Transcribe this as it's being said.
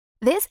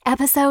This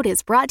episode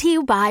is brought to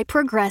you by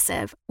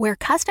Progressive, where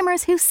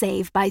customers who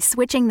save by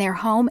switching their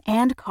home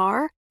and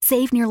car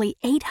save nearly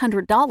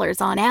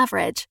 $800 on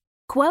average.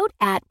 Quote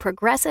at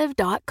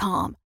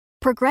Progressive.com.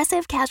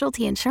 Progressive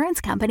Casualty Insurance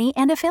Company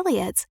and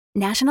Affiliates.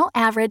 National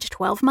average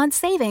 12-month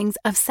savings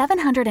of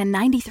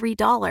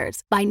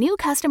 $793 by new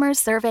customers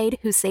surveyed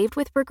who saved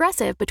with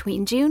Progressive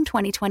between June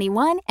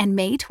 2021 and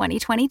May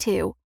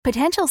 2022.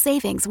 Potential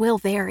savings will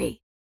vary.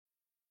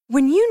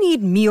 When you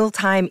need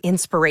mealtime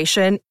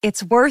inspiration,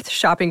 it's worth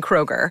shopping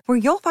Kroger, where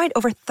you'll find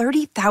over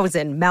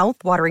 30,000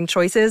 mouth-watering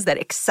choices that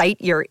excite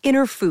your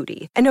inner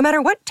foodie. And no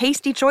matter what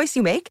tasty choice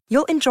you make,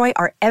 you'll enjoy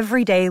our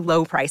everyday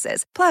low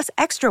prices, plus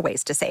extra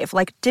ways to save,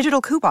 like digital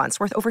coupons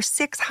worth over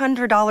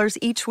 $600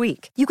 each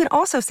week. You can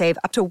also save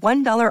up to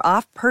 $1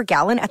 off per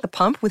gallon at the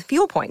pump with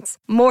fuel points.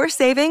 More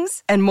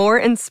savings and more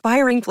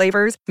inspiring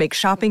flavors make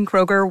shopping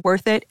Kroger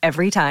worth it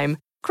every time.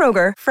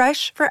 Kroger,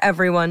 fresh for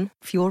everyone.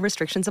 Fuel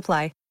restrictions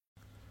apply.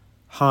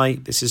 Hi,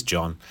 this is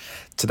John.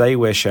 Today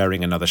we're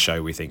sharing another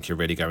show we think you're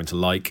really going to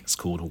like. It's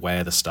called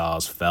Where the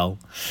Stars Fell.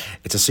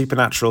 It's a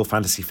supernatural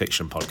fantasy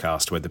fiction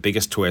podcast where the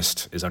biggest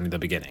twist is only the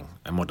beginning,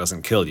 and what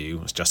doesn't kill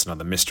you is just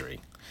another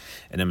mystery.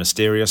 In a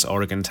mysterious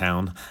Oregon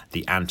town,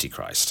 the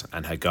Antichrist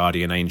and her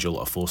guardian angel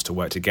are forced to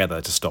work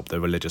together to stop the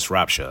religious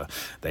rapture.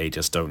 They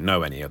just don't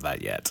know any of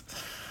that yet.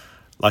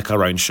 Like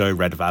our own show,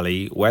 Red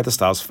Valley, Where the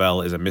Stars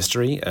Fell is a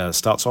mystery.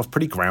 Starts off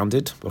pretty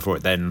grounded before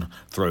it then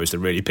throws the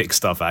really big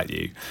stuff at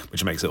you,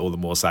 which makes it all the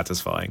more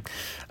satisfying.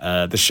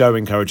 The show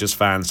encourages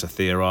fans to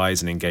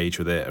theorise and engage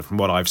with it. From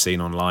what I've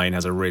seen online,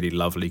 has a really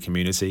lovely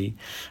community.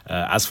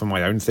 As for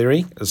my own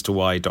theory as to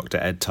why Dr.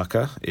 Ed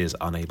Tucker is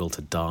unable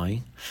to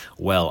die,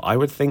 well, I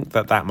would think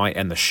that might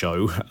end the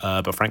show,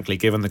 but frankly,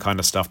 given the kind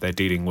of stuff they're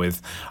dealing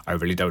with, I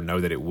really don't know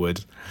that it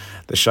would.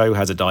 The show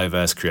has a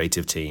diverse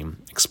creative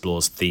team,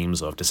 explores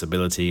themes of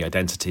disability,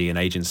 identity and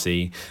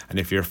agency, and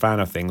if you're a fan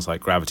of things like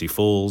Gravity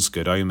Falls,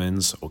 Good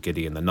Omens or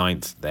Gideon the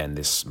Ninth, then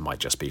this might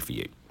just be for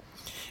you.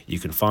 You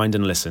can find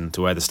and listen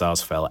to Where the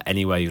Stars Fell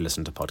anywhere you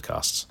listen to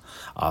podcasts.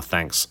 Our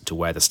thanks to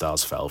Where the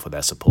Stars Fell for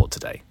their support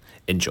today.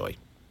 Enjoy.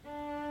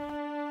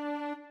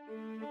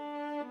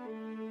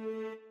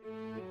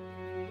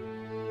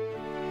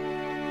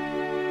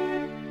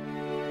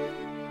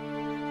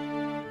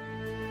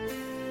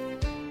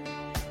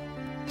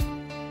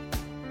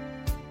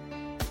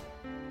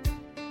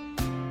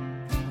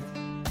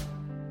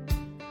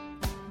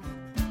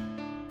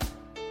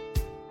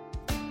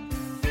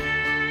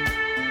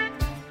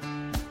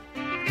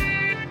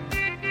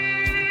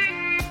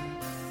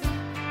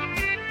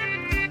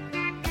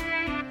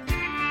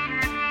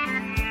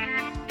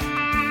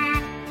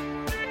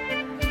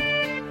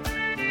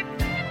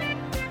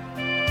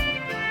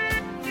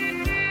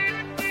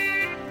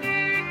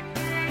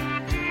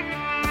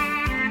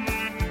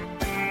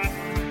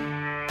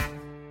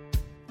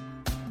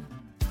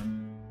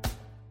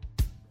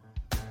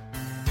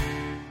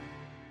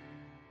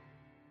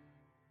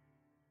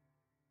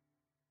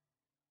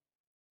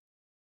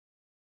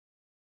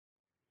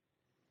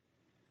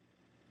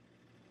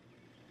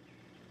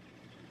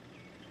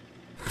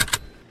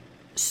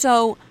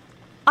 So,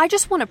 I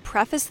just want to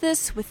preface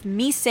this with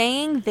me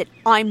saying that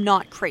I'm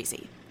not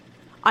crazy.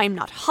 I'm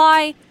not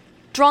high,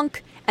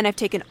 drunk, and I've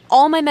taken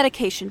all my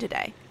medication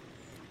today.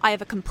 I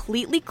have a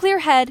completely clear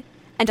head,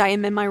 and I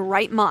am in my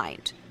right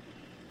mind.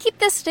 Keep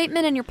this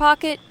statement in your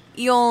pocket,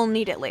 you'll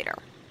need it later.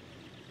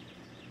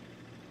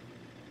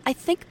 I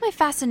think my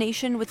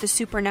fascination with the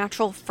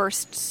supernatural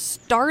first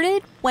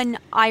started when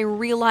I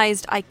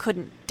realized I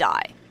couldn't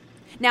die.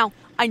 Now,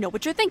 I know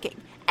what you're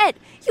thinking. Ed,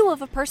 you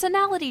have a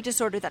personality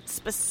disorder that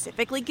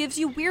specifically gives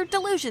you weird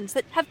delusions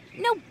that have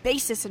no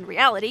basis in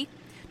reality.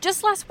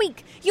 Just last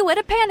week, you had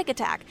a panic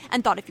attack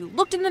and thought if you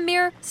looked in the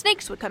mirror,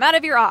 snakes would come out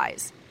of your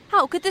eyes.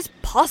 How could this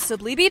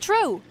possibly be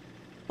true?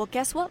 Well,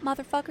 guess what,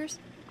 motherfuckers?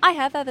 I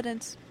have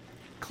evidence.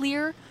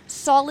 Clear,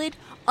 solid,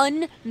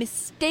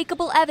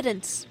 unmistakable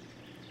evidence.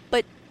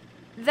 But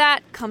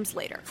that comes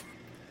later.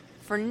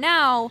 For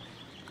now,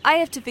 I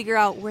have to figure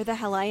out where the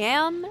hell I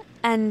am,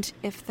 and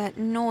if that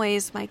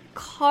noise my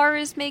car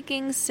is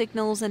making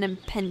signals an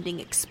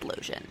impending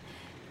explosion.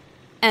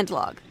 End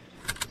log.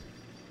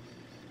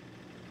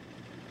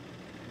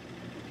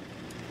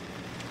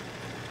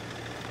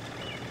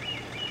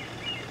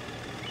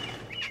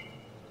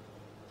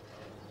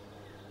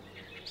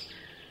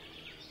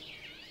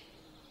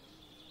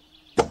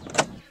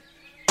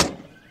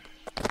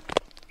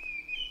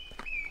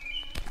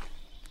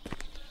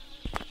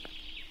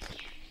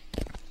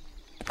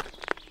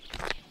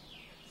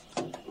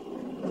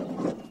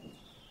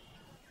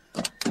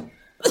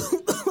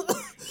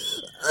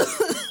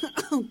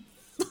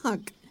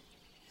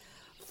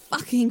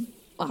 Fucking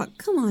fuck.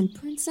 Come on,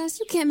 princess.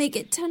 You can't make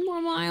it 10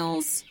 more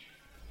miles.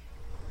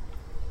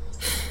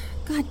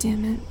 God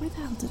damn it. Where the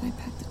hell did I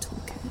pack the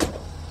toolkit?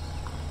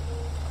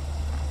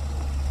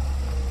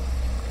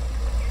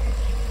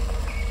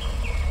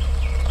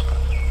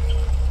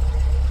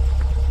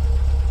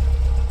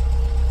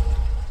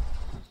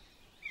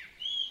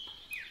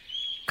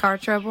 Car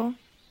trouble?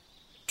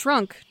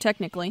 Drunk,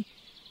 technically.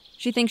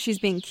 She thinks she's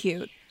being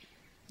cute.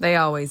 They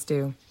always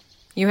do.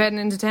 You heading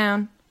into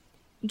town?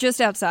 Just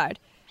outside.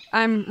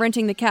 I'm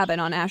renting the cabin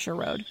on Asher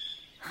Road.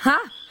 Ha!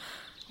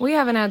 We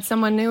haven't had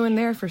someone new in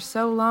there for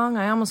so long,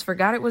 I almost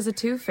forgot it was a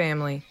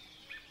two-family.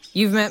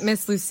 You've met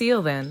Miss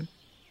Lucille, then?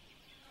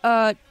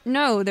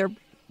 No, there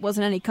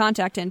wasn't any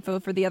contact info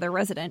for the other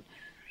resident.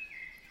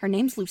 Her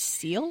name's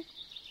Lucille?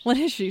 What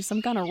is she,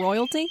 some kind of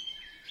royalty?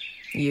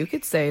 You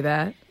could say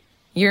that.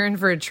 You're in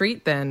for a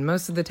treat, then.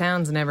 Most of the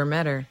town's never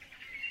met her.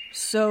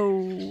 So,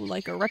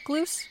 like a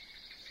recluse?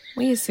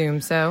 We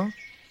assume so.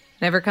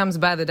 Never comes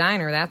by the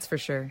diner, that's for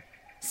sure.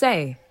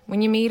 Say,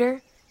 when you meet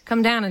her,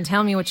 come down and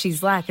tell me what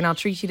she's like, and I'll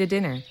treat you to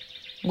dinner.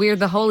 We're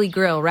the Holy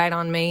Grill right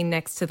on Main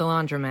next to the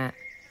laundromat.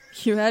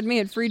 You had me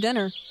at free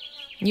dinner.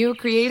 You a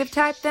creative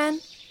type,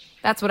 then?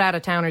 That's what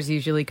out-of-towners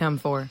usually come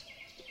for.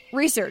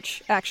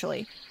 Research,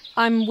 actually.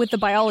 I'm with the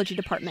biology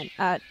department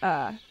at,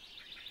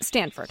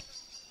 Stanford.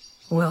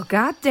 Well,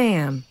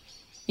 goddamn.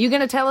 You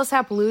gonna tell us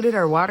how polluted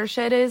our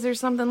watershed is or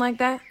something like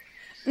that?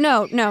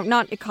 No,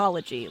 not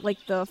ecology, like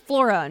the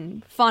flora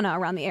and fauna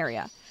around the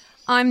area.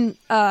 I'm,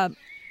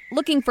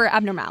 looking for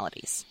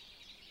abnormalities.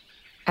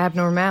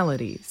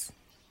 Abnormalities?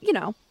 You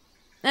know,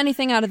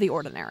 anything out of the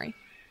ordinary.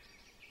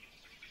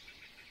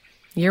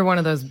 You're one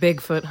of those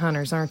Bigfoot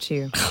hunters, aren't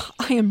you?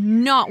 I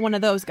am not one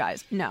of those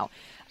guys, no.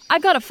 I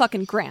got a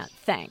fucking grant,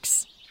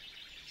 thanks.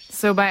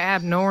 So by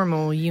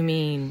abnormal, you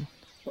mean...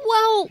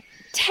 Well,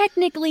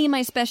 technically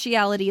my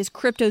speciality is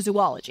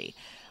cryptozoology.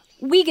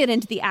 We get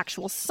into the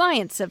actual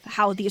science of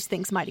how these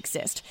things might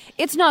exist.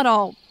 It's not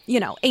all,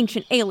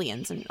 ancient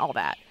aliens and all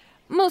that.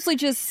 Mostly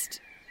just,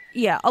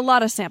 a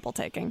lot of sample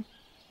taking.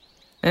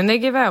 And they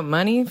give out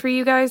money for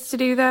you guys to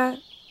do that?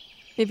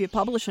 If you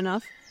publish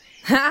enough.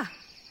 Ha!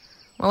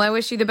 Well, I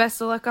wish you the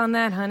best of luck on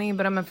that, honey,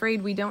 but I'm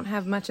afraid we don't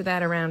have much of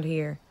that around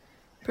here.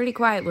 Pretty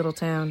quiet little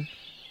town.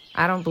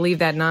 I don't believe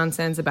that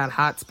nonsense about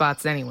hot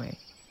spots anyway.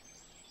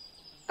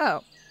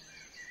 Oh.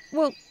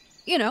 Well,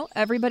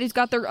 everybody's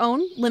got their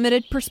own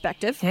limited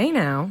perspective. Hey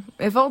now,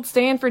 if old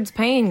Stanford's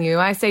paying you,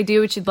 I say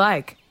do what you'd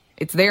like.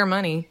 It's their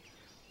money.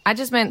 I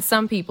just meant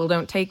some people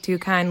don't take too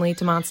kindly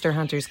to monster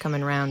hunters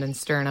coming around and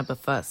stirring up a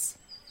fuss.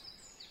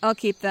 I'll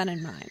keep that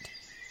in mind.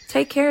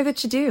 Take care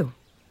that you do.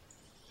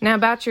 Now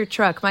about your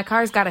truck, my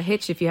car's got a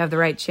hitch if you have the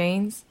right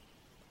chains.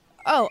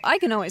 Oh, I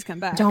can always come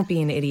back. Don't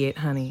be an idiot,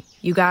 honey.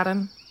 You got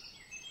 'em?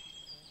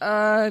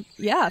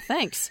 Yeah,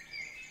 thanks.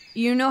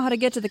 You know how to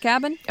get to the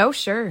cabin? Oh,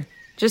 sure.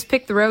 Just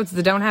pick the roads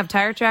that don't have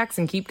tire tracks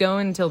and keep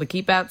going until the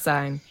keep out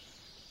sign.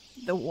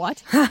 The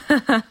what?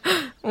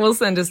 We'll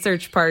send a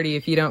search party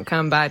if you don't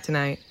come by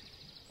tonight.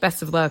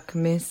 Best of luck,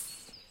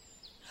 miss.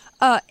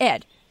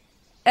 Ed.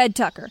 Ed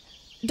Tucker.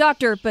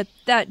 Doctor, but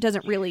that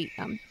doesn't really,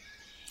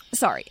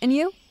 Sorry, and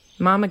you?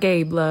 Mama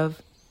Gabe,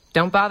 love.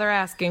 Don't bother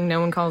asking, no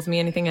one calls me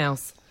anything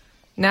else.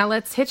 Now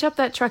let's hitch up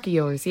that truck of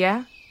yours,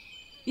 yeah?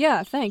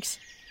 Yeah, thanks.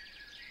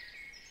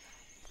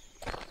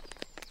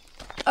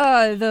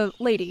 The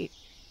lady.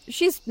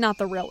 She's not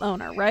the real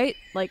owner, right?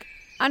 Like,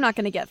 I'm not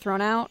gonna get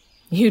thrown out.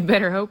 You'd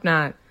better hope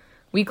not.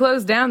 We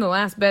closed down the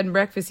last bed and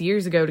breakfast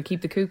years ago to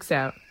keep the kooks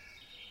out.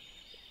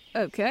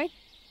 Okay.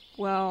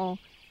 Well,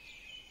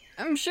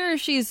 I'm sure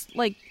she's,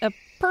 like, a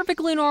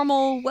perfectly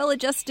normal,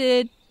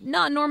 well-adjusted,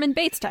 not Norman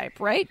Bates type,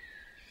 right?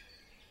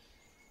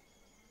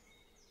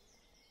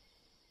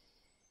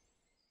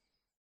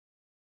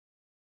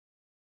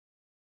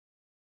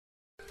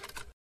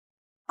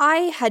 I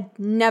had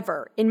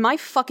never in my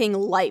fucking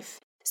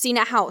life seen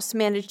a house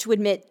manage to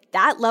admit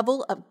that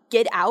level of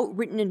get out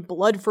written in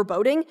blood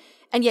foreboding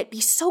and yet be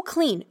so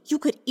clean you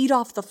could eat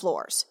off the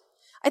floors.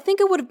 I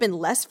think I would have been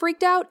less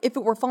freaked out if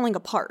it were falling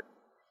apart.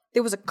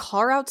 There was a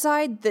car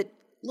outside that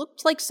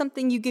looked like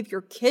something you give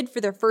your kid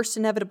for their first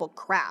inevitable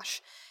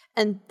crash,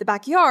 and the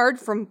backyard,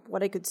 from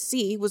what I could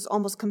see, was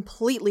almost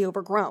completely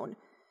overgrown.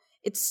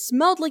 It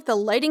smelled like the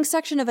lighting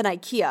section of an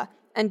IKEA,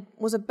 and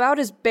was about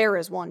as bare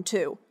as one,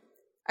 too.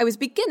 I was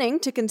beginning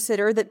to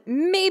consider that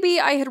maybe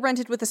I had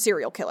rented with a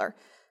serial killer,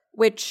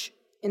 which,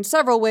 in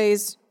several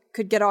ways,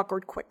 could get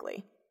awkward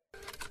quickly.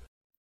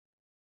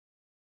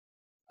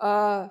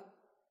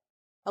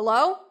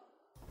 Hello?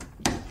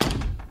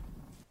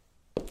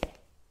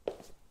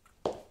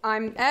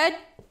 I'm Ed?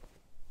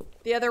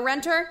 The other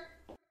renter?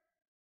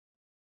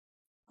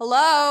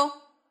 Hello?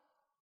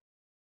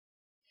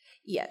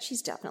 Yeah,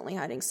 she's definitely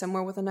hiding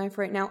somewhere with a knife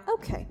right now.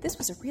 Okay, this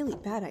was a really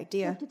bad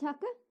idea. Dr.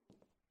 Tucker?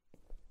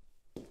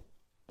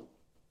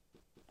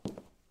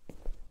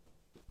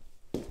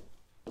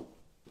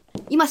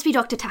 You must be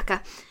Dr.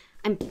 Tucker.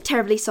 I'm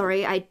terribly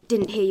sorry I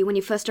didn't hear you when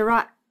you first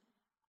arrived.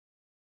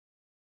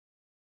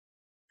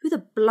 Who the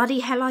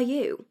bloody hell are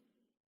you?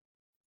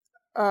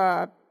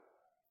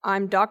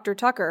 I'm Dr.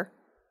 Tucker.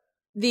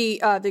 The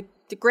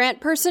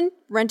grant person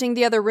renting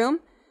the other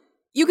room.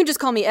 You can just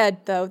call me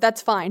Ed, though.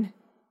 That's fine.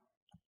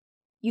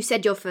 You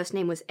said your first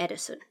name was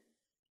Edison.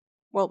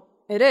 Well,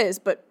 it is,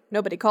 but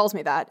nobody calls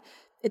me that.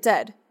 It's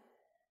Ed.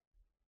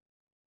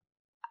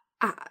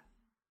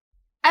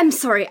 I'm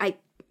sorry, I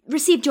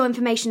received your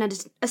information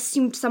and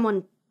assumed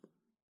someone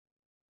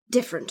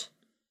different.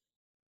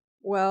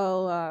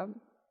 Well,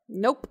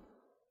 nope.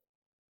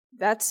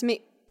 That's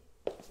me.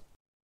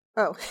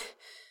 Oh.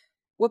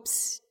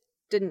 Whoops.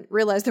 Didn't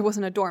realize there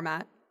wasn't a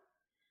doormat.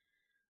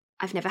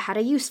 I've never had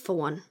a use for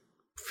one.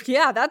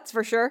 Yeah, that's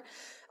for sure.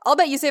 I'll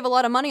bet you save a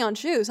lot of money on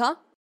shoes, huh?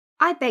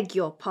 I beg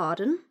your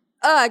pardon?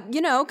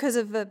 'Cause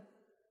of the...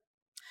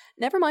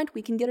 Never mind,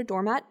 we can get a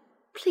doormat.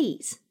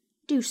 Please,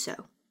 do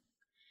so.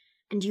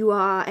 And you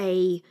are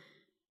a...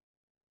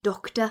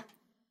 doctor?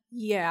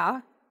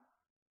 Yeah.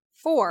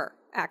 4,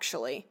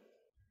 actually.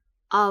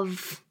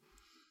 Of...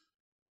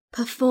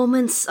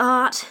 performance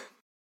art?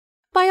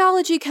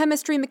 Biology,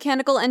 chemistry,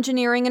 mechanical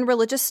engineering, and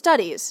religious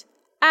studies.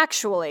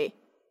 Actually.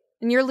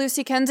 And you're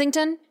Lucy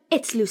Kensington?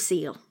 It's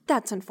Lucille.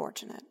 That's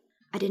unfortunate.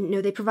 I didn't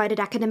know they provided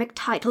academic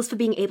titles for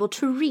being able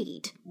to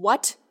read.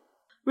 What?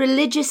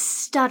 Religious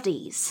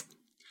studies.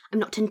 I'm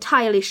not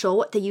entirely sure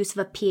what the use of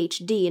a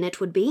PhD in it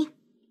would be.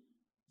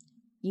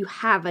 You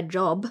have a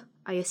job,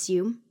 I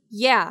assume?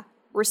 Yeah,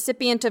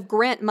 recipient of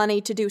grant money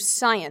to do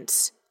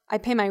science. I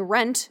pay my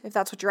rent, if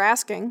that's what you're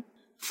asking.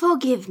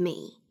 Forgive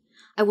me.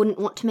 I wouldn't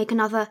want to make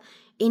another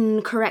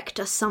incorrect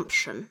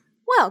assumption.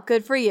 Well,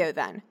 good for you,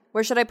 then.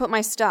 Where should I put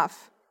my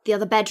stuff? The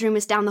other bedroom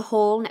is down the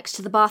hall, next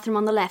to the bathroom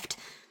on the left.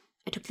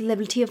 I took the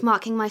liberty of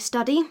marking my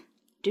study.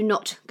 Do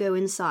not go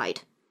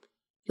inside.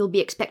 You'll be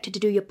expected to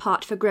do your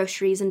part for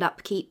groceries and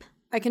upkeep.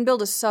 I can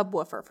build a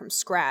subwoofer from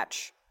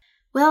scratch.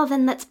 Well,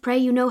 then let's pray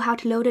you know how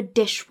to load a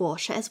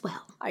dishwasher as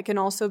well. I can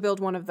also build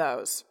one of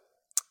those.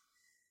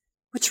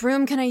 Which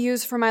room can I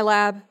use for my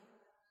lab?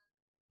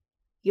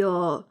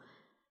 Your...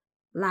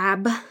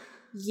 lab?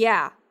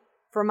 Yeah,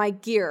 for my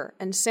gear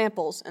and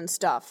samples and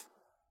stuff.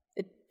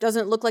 It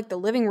doesn't look like the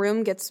living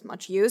room gets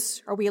much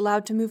use. Are we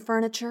allowed to move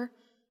furniture?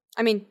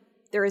 I mean,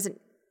 there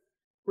isn't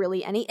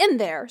really any in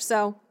there,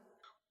 so...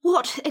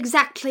 What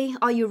exactly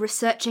are you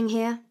researching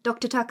here,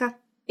 Dr. Tucker?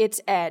 It's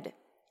Ed.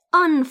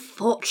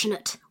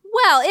 Unfortunate.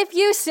 Well, if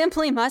you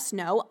simply must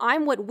know,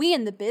 I'm what we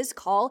in the biz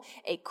call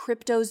a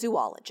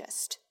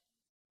cryptozoologist.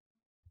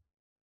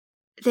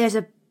 There's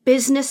a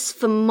business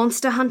for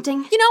monster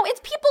hunting? You know, it's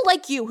people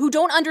like you who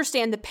don't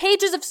understand the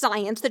pages of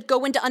science that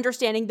go into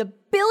understanding the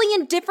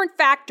billion different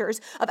factors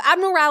of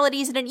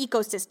abnormalities in an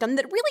ecosystem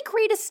that really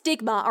create a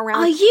stigma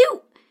around...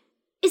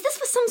 Is this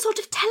for some sort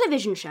of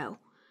television show?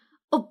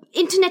 Or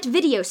internet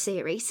video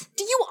series?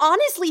 Do you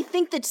honestly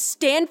think that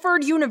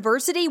Stanford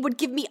University would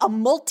give me a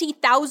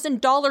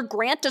multi-$1,000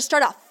 grant to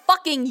start a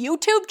fucking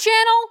YouTube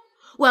channel?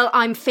 Well,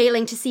 I'm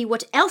failing to see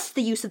what else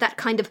the use of that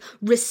kind of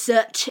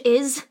research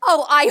is.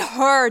 Oh, I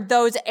heard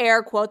those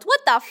air quotes.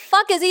 What the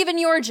fuck is even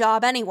your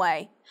job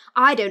anyway?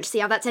 I don't see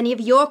how that's any of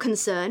your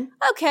concern.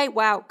 Okay,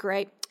 wow,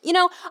 great. You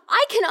know,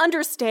 I can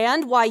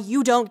understand why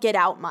you don't get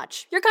out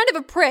much. You're kind of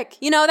a prick,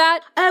 you know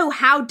that? Oh,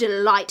 how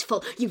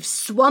delightful. You've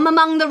swum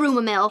among the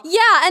rumor mill.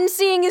 Yeah, and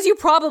seeing as you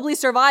probably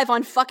survive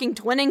on fucking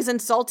Twinnings and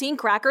saltine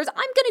crackers, I'm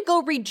gonna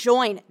go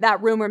rejoin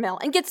that rumor mill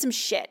and get some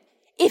shit.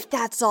 If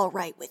that's all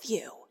right with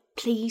you.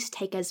 Please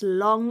take as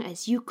long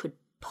as you could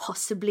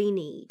possibly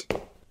need.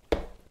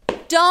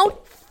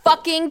 Don't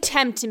fucking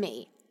tempt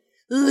me,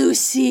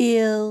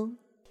 Lucille.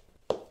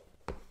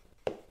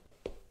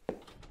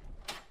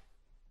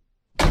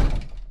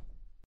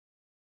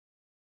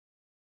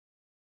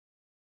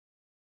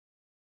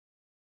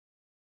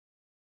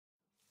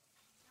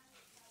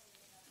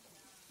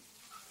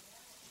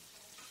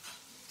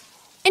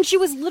 And she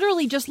was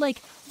literally just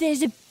like,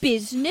 there's a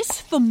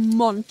business for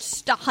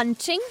monster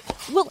hunting?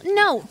 Well,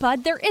 no,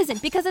 bud, there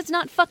isn't, because it's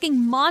not fucking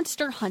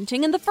monster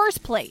hunting in the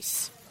first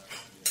place.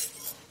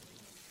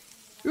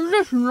 You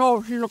just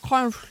know she's a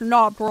kind of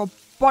snob for a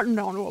button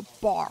down to a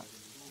bar.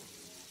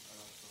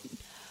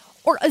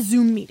 Or a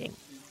Zoom meeting.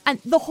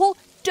 And the whole,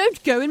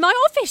 don't go in my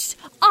office.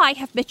 I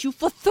have met you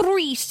for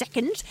 3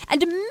 seconds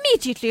and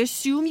immediately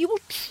assume you will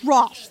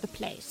trash the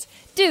place.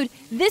 Dude,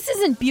 this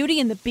isn't Beauty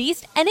and the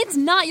Beast, and it's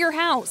not your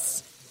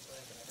house.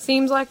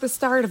 Seems like the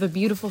start of a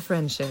beautiful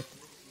friendship.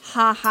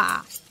 Ha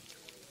ha.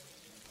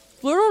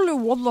 Literally,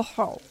 what the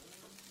hell?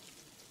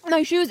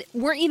 My shoes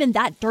weren't even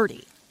that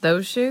dirty.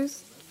 Those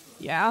shoes?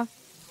 Yeah?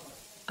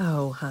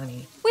 Oh,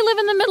 honey. We live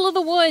in the middle of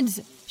the woods.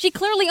 She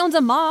clearly owns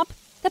a mop.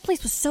 That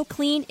place was so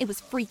clean, it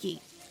was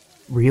freaky.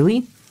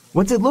 Really?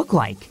 What's it look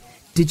like?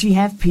 Did she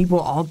have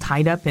people all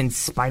tied up in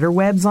spider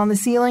webs on the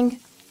ceiling?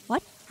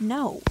 What?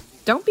 No.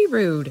 Don't be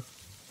rude.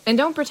 And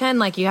don't pretend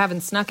like you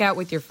haven't snuck out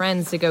with your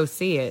friends to go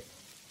see it.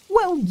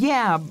 Well,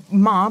 yeah,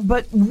 Ma,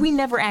 but we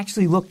never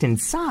actually looked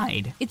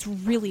inside. It's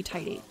really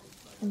tidy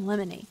and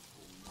lemony.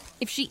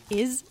 If she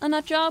is a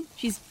nut job,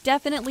 she's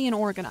definitely an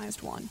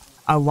organized one.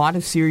 A lot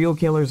of serial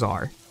killers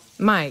are.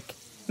 Mike,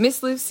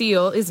 Miss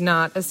Lucille is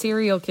not a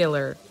serial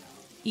killer.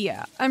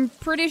 Yeah, I'm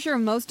pretty sure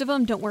most of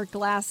them don't wear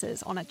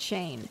glasses on a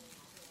chain.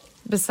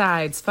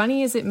 Besides,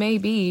 funny as it may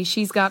be,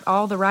 she's got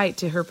all the right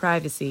to her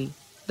privacy.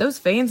 Those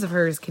fans of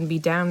hers can be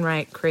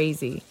downright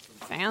crazy.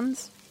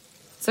 Fans?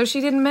 So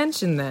she didn't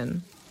mention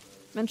then.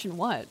 Mention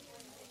what?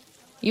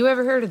 You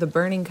ever heard of the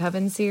Burning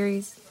Coven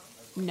series?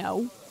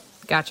 No.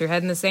 Got your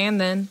head in the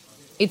sand then.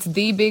 It's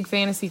the big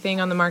fantasy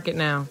thing on the market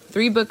now.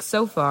 3 books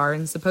so far,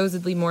 and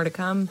supposedly more to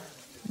come.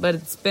 but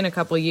it's been a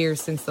couple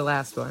years since the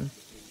last one.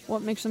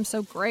 What makes them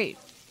so great?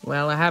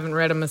 Well, I haven't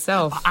read them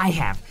myself. I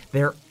have.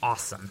 They're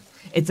awesome.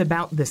 It's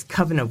about this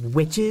coven of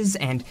witches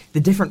and the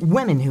different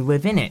women who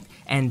live in it,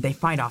 and they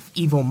fight off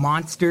evil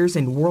monsters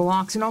and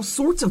warlocks and all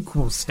sorts of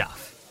cool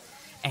stuff.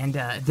 And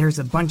there's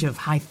a bunch of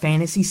high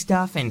fantasy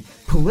stuff and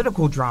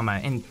political drama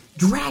and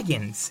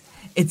dragons.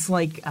 It's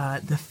like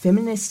the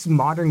feminist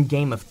modern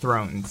Game of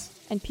Thrones.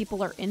 And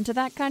people are into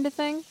that kind of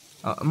thing?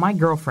 My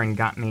girlfriend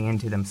got me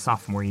into them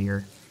sophomore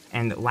year,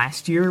 and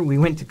last year we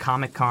went to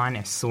Comic-Con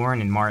as Soren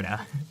and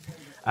Marta.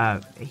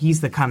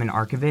 He's the coven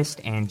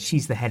archivist, and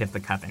she's the head of the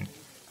coven.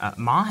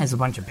 Ma has a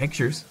bunch of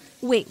pictures.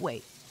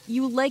 Wait.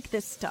 You like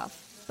this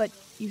stuff, but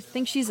you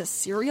think she's a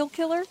serial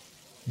killer?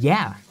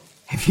 Yeah.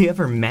 Have you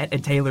ever met a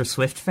Taylor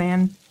Swift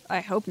fan? I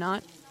hope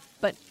not.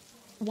 But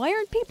why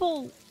aren't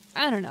people,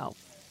 I don't know,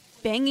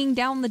 banging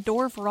down the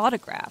door for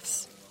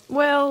autographs?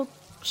 Well,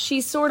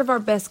 she's sort of our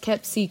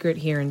best-kept secret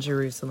here in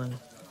Jerusalem.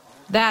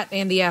 That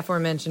and the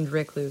aforementioned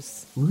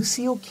recluse.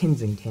 Lucille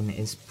Kensington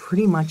is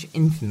pretty much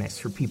infamous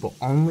for people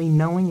only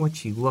knowing what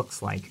she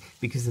looks like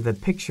because of the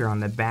picture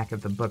on the back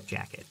of the book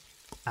jacket.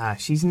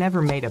 She's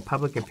never made a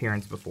public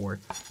appearance before,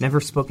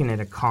 never spoken at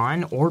a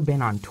con or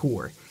been on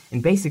tour,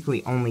 and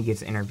basically only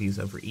gives interviews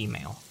over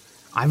email.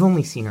 I've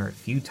only seen her a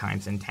few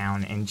times in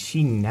town, and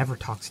she never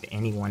talks to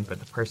anyone but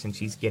the person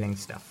she's getting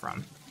stuff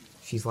from.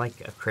 She's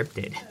like a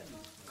cryptid.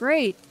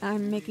 Great,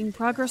 I'm making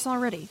progress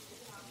already.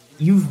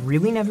 You've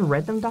really never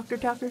read them, Dr.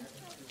 Tucker?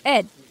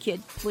 Ed,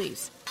 kid,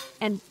 please.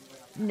 And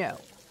no,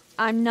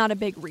 I'm not a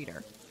big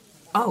reader.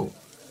 Oh,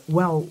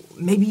 well,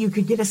 maybe you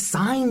could get a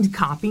signed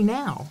copy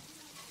now.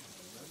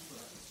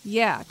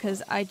 Yeah,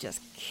 because I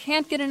just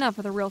can't get enough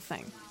of the real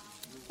thing.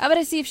 How about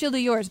I see if she'll do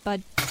yours,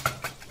 bud?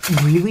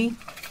 Really?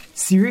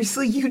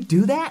 Seriously, you'd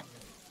do that?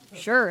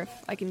 Sure,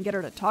 if I can get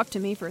her to talk to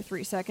me for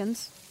 3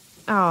 seconds.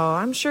 Oh,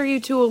 I'm sure you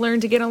two will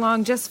learn to get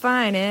along just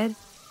fine, Ed.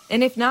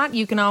 And if not,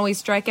 you can always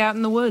strike out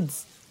in the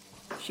woods.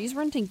 She's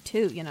renting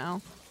too, you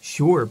know.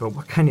 Sure, but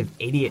what kind of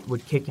idiot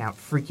would kick out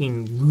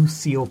freaking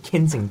Lucille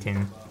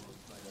Kensington?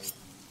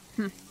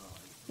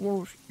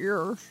 Well,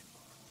 yours.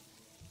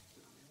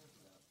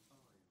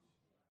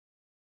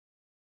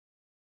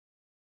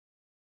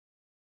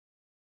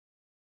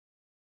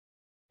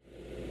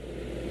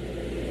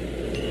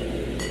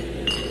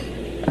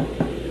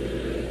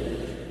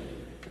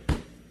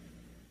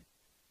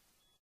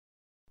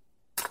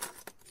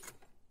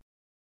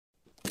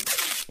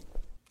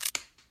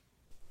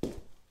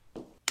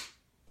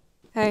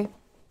 Hey,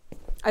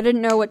 I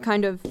didn't know what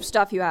kind of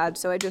stuff you had,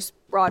 so I just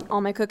brought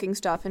all my cooking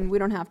stuff, and we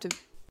don't have to...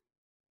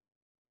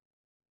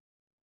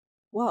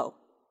 Whoa.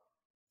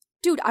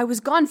 Dude, I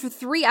was gone for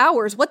 3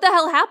 hours. What the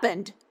hell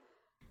happened?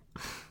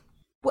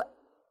 What?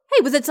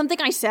 Hey, was it something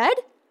I said?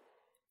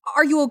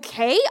 Are you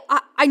okay?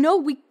 I know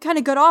we kind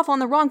of got off on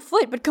the wrong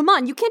foot, but come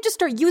on, you can't just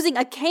start using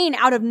a cane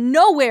out of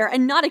nowhere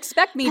and not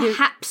expect me to...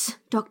 Perhaps,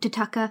 Dr.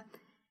 Tucker,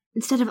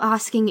 instead of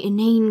asking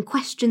inane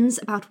questions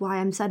about why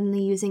I'm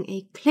suddenly using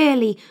a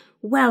clearly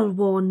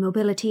well-worn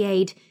mobility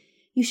aid,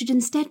 you should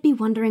instead be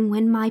wondering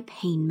when my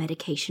pain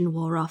medication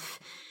wore off,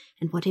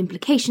 and what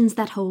implications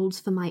that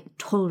holds for my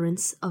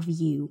tolerance of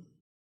you.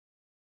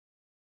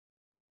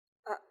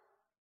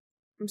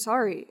 I'm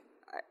sorry.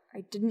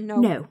 I didn't know...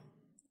 No,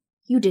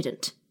 you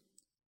didn't.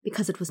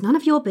 Because it was none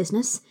of your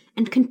business,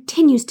 and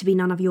continues to be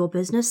none of your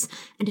business,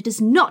 and it is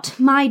not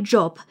my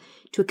job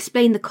to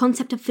explain the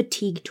concept of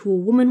fatigue to a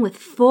woman with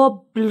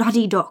 4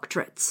 bloody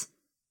doctorates.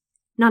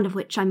 None of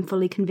which I'm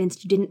fully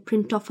convinced you didn't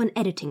print off an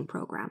editing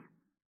program.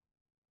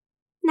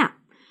 Now,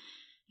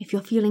 if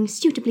you're feeling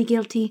suitably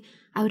guilty,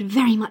 I would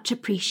very much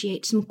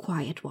appreciate some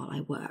quiet while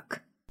I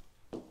work.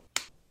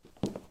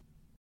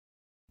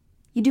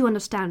 You do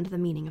understand the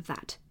meaning of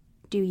that,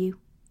 do you?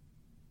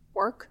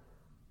 Work?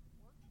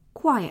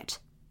 Quiet.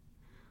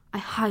 I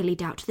highly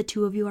doubt the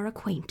two of you are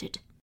acquainted.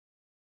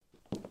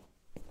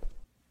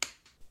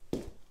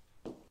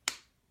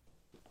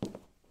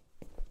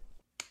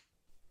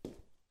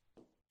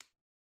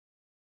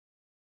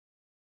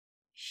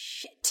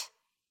 Shit.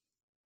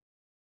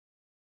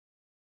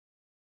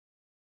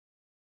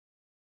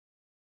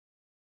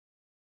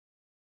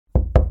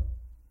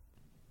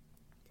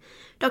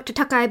 Dr.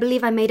 Tucker, I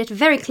believe I made it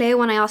very clear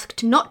when I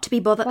asked not to be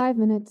bothered. 5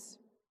 minutes.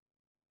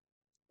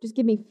 Just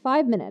give me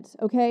 5 minutes,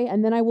 okay?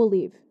 And then I will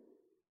leave.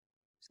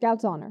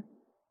 Scout's honor.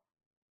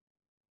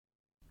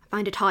 I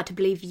find it hard to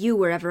believe you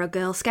were ever a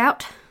Girl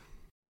Scout.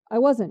 I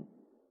wasn't.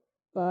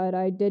 But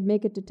I did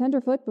make it to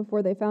Tenderfoot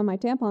before they found my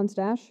tampon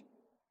stash.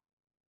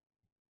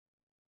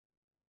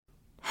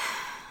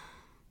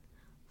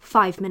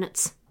 5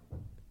 minutes.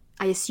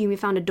 I assume you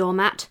found a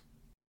doormat.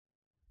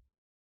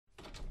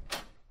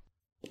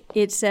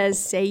 It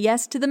says, say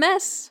yes to the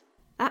mess.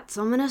 That's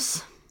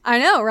ominous. I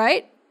know,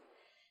 right?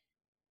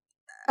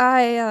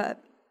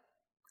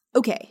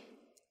 Okay.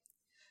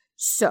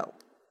 So,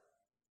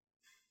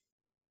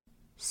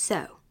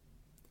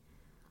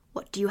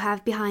 what do you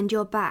have behind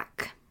your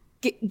back?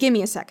 Give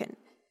me a second.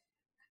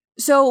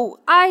 So,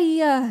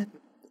 I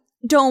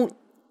don't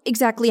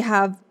exactly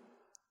have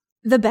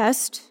the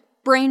best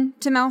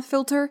brain-to-mouth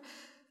filter.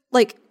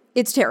 Like,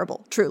 it's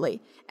terrible,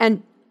 truly.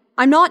 And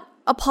I'm not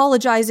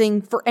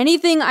apologizing for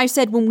anything I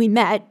said when we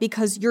met,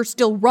 because you're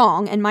still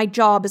wrong, and my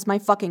job is my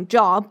fucking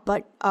job,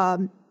 but,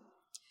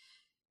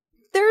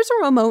 there's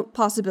a remote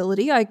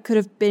possibility I could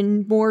have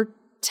been more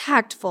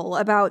tactful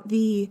about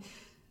the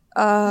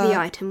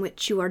item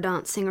which you are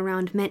dancing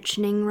around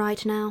mentioning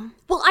right now.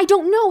 Well, I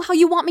don't know how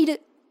you want me to...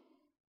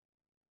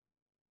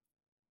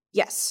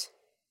 Yes.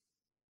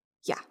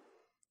 Yeah.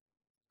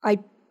 I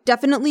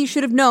definitely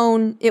should have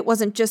known it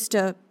wasn't just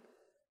a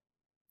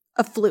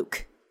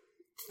fluke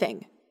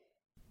thing.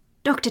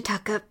 Dr.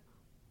 Tucker,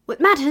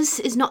 what matters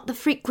is not the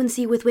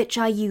frequency with which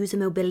I use a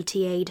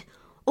mobility aid,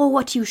 or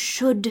what you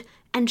should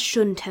and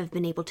shouldn't have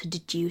been able to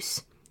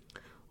deduce.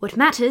 What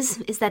matters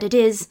is that it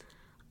is,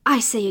 I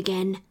say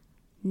again,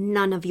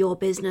 none of your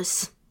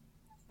business.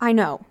 I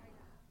know.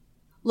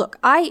 Look,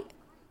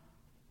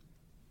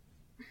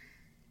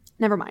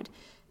 Never mind.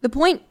 The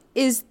point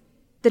is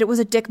that it was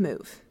a dick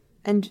move,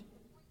 and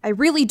I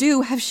really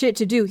do have shit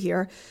to do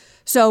here,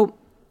 so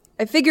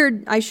I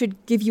figured I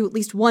should give you at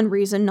least one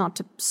reason not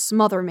to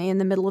smother me in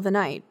the middle of the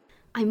night.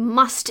 I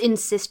must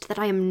insist that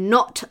I am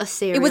not a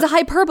serial... It was a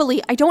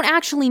hyperbole. I don't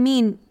actually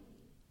mean...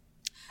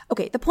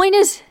 Okay, the point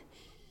is...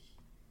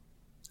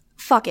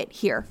 Fuck it,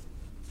 here.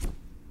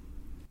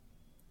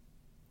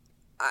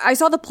 I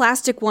saw the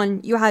plastic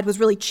one you had was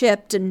really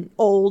chipped and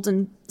old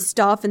and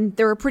stuff, and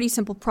they're a pretty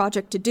simple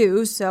project to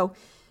do, so,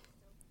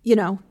 you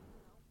know,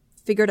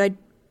 figured I'd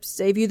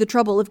save you the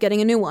trouble of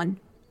getting a new one.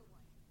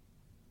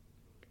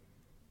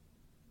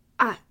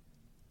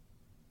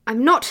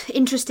 I'm not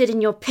interested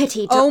in your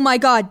pity. Oh my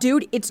god,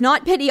 dude, it's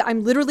not pity.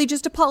 I'm literally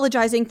just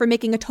apologizing for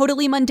making a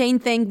totally mundane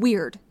thing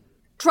weird.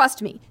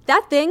 Trust me,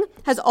 that thing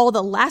has all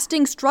the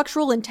lasting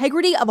structural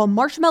integrity of a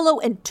marshmallow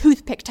and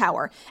toothpick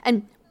tower,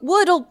 and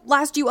wood'll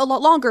last you a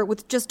lot longer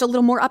with just a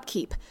little more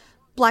upkeep.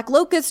 Black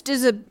locust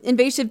is an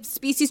invasive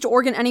species to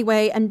Oregon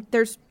anyway, and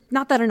there's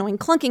not that annoying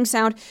clunking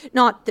sound.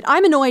 Not that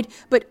I'm annoyed,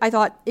 but I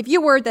thought if you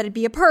were, that'd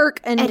be a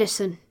perk, and...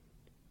 Edison.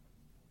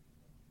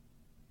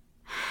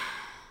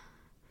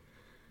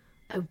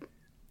 Oh,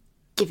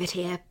 give it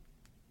here.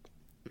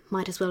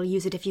 Might as well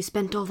use it if you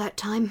spent all that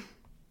time.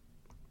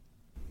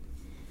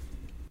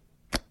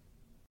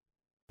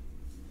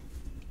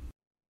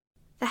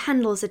 The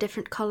handle's a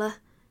different colour.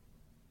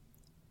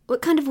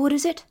 What kind of wood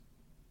is it?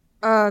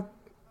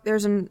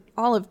 There's an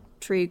olive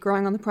tree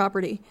growing on the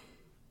property.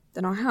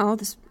 Don't know how,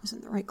 this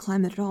isn't the right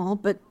climate at all,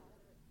 but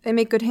they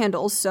make good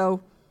handles,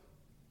 so...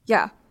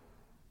 Yeah.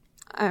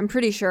 I'm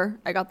pretty sure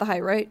I got the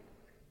height right.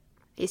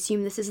 I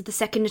assume this is the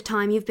second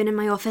time you've been in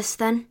my office,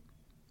 then?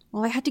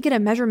 Well, I had to get a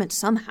measurement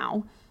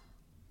somehow.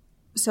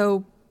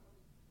 So...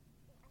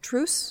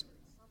 Truce?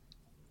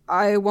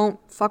 I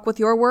won't fuck with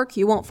your work,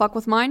 you won't fuck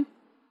with mine?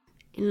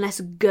 In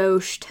less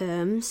gauche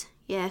terms,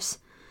 yes.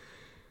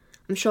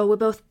 I'm sure we're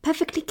both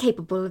perfectly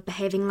capable of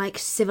behaving like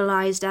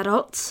civilized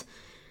adults.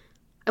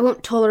 I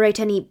won't tolerate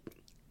any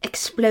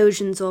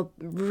explosions or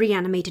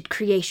reanimated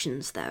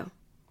creations, though.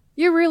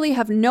 You really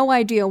have no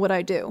idea what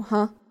I do,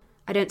 huh?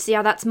 I don't see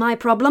how that's my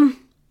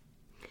problem.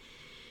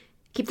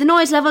 Keep the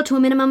noise level to a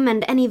minimum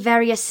and any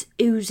various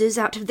oozes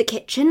out of the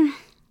kitchen.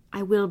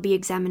 I will be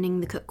examining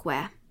the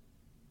cookware.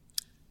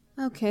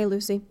 Okay,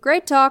 Lucy.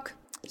 Great talk.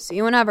 See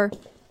you whenever.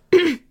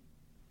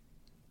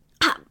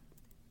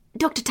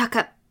 Dr.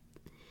 Tucker.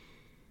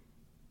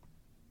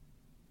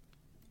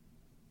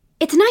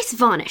 It's a nice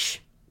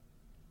varnish.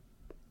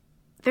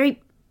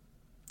 Very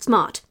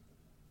smart.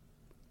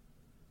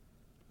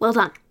 Well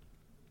done.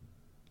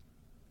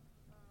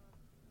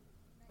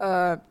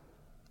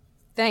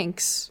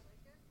 Thanks.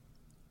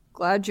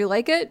 Glad you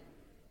like it?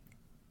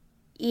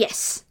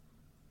 Yes.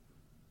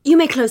 You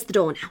may close the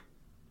door now.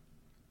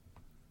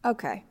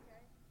 Okay.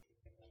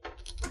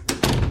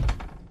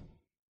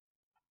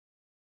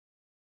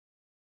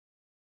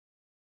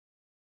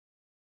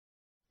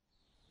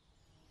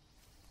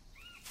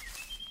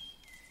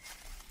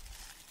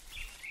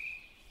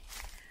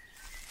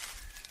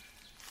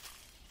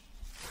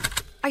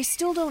 I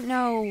still don't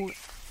know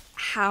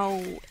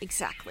how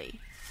exactly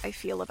I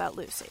feel about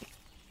Lucy.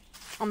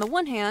 On the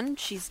one hand,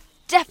 she's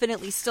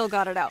definitely still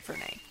got it out for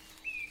me.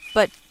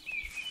 But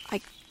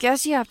I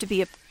guess you have to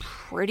be a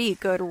pretty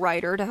good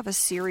writer to have a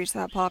series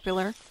that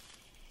popular.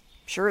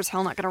 Sure as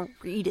hell not gonna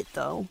read it,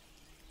 though.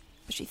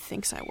 But she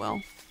thinks I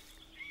will.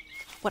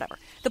 Whatever.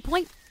 The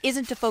point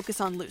isn't to focus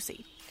on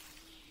Lucy.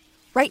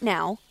 Right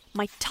now,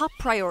 my top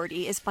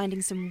priority is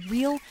finding some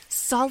real,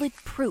 solid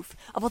proof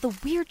of all the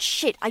weird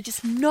shit I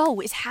just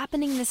know is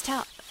happening in this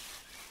town.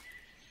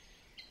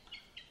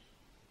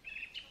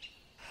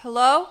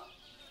 Hello?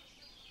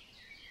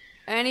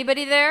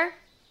 Anybody there?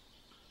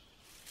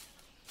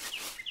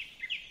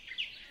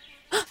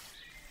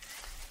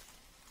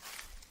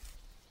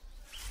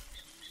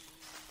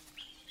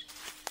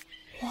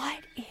 What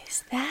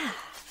is that?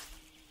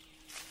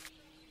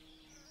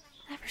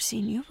 Never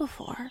seen you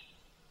before.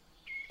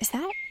 Is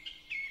that...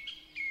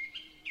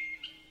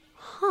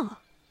 Huh.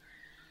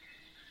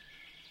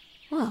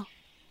 Well,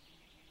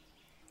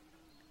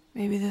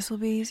 maybe this will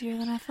be easier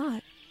than I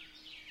thought.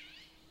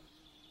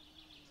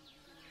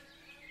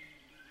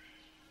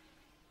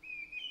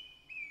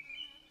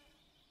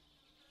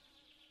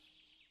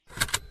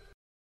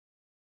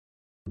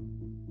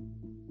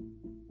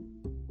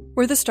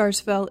 Where the Stars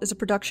Fell is a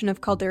production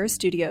of Caldera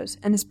Studios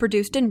and is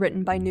produced and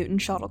written by Newton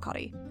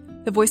Schottelkotte.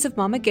 The voice of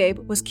Mama Gabe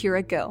was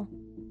Kira Gill.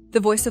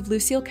 The voice of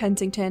Lucille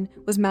Kensington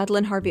was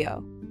Madeline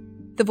Harvio.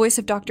 The voice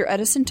of Dr.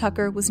 Edison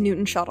Tucker was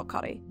Newton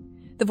Schottelkotte.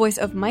 The voice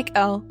of Mike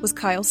L. was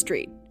Kyle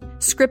Street.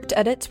 Script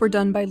edits were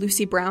done by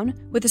Lucy Brown,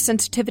 with a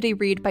sensitivity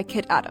read by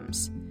Kit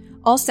Adams.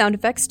 All sound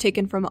effects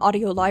taken from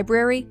Audio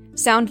Library,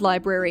 Sound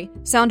Library,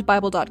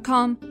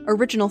 SoundBible.com,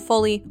 Original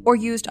Foley, or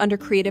used under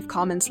Creative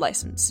Commons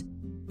license.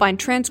 Find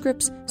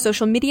transcripts,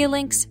 social media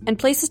links, and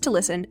places to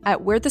listen at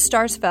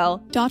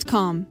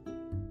wherethestarsfell.com.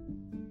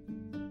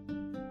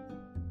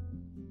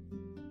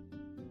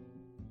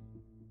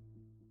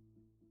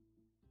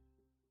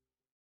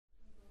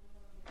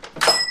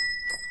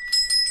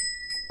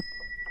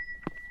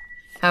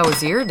 How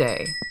was your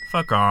day?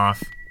 Fuck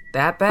off.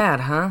 That bad,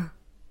 huh?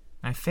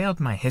 I failed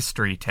my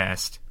history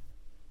test.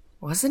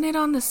 Wasn't it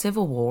on the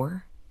Civil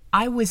War?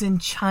 I was in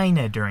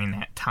China during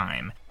that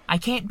time. I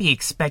can't be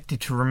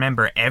expected to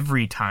remember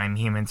every time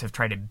humans have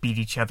tried to beat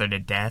each other to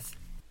death.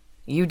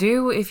 You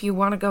do if you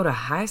want to go to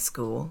high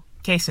school.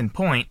 Case in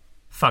point,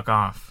 fuck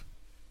off.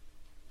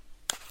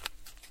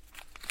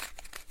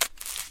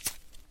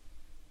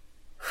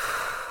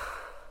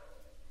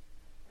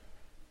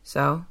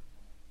 So,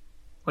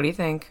 what do you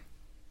think?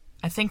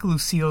 I think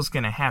Lucille's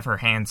gonna have her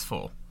hands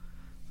full.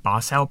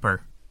 Boss help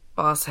her.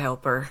 Boss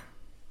help her.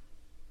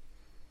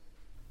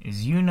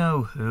 Is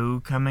you-know-who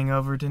coming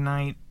over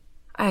tonight?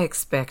 I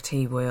expect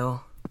he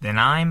will. Then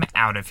I'm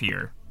out of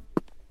here.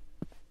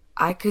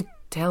 I could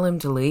tell him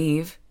to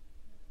leave.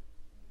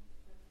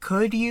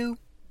 Could you?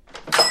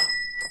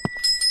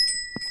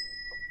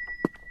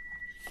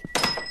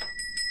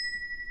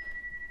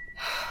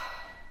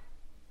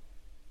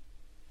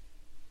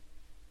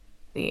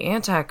 The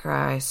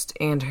Antichrist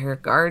and her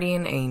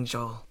guardian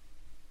angel.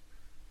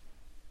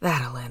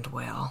 That'll end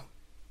well.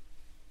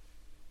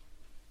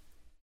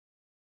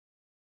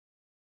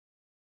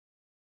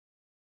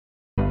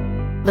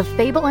 The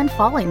Fable and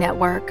Folly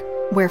Network,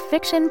 where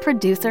fiction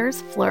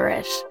producers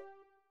flourish.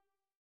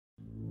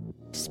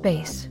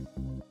 Space.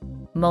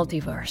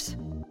 Multiverse.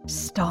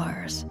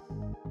 Stars.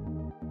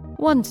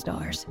 1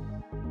 stars.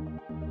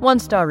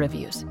 1-star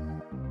reviews.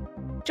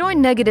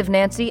 Join Negative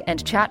Nancy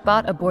and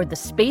Chatbot aboard the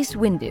Space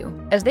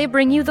Windu as they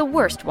bring you the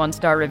worst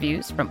 1-star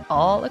reviews from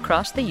all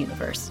across the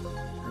universe.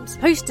 I'm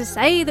supposed to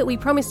say that we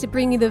promise to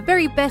bring you the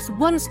very best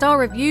 1-star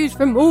reviews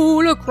from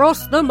all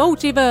across the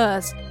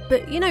multiverse.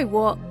 But you know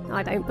what?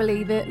 I don't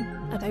believe it.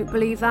 I don't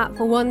believe that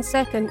for 1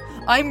 second.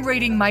 I'm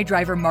rating my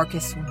driver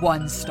Marcus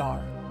 1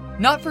 star.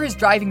 Not for his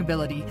driving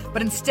ability,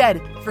 but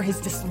instead for his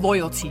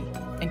disloyalty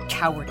and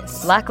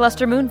cowardice.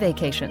 Lackluster moon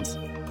vacations.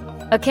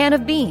 A can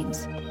of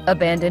beans.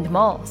 Abandoned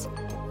malls.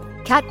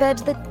 Cat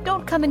beds that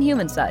don't come in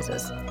human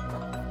sizes.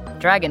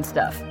 Dragon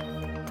stuff.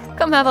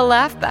 Come have a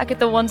laugh back at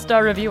the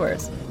 1-star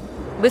reviewers.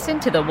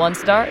 Listen to the 1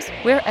 stars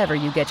wherever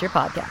you get your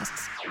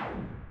podcasts.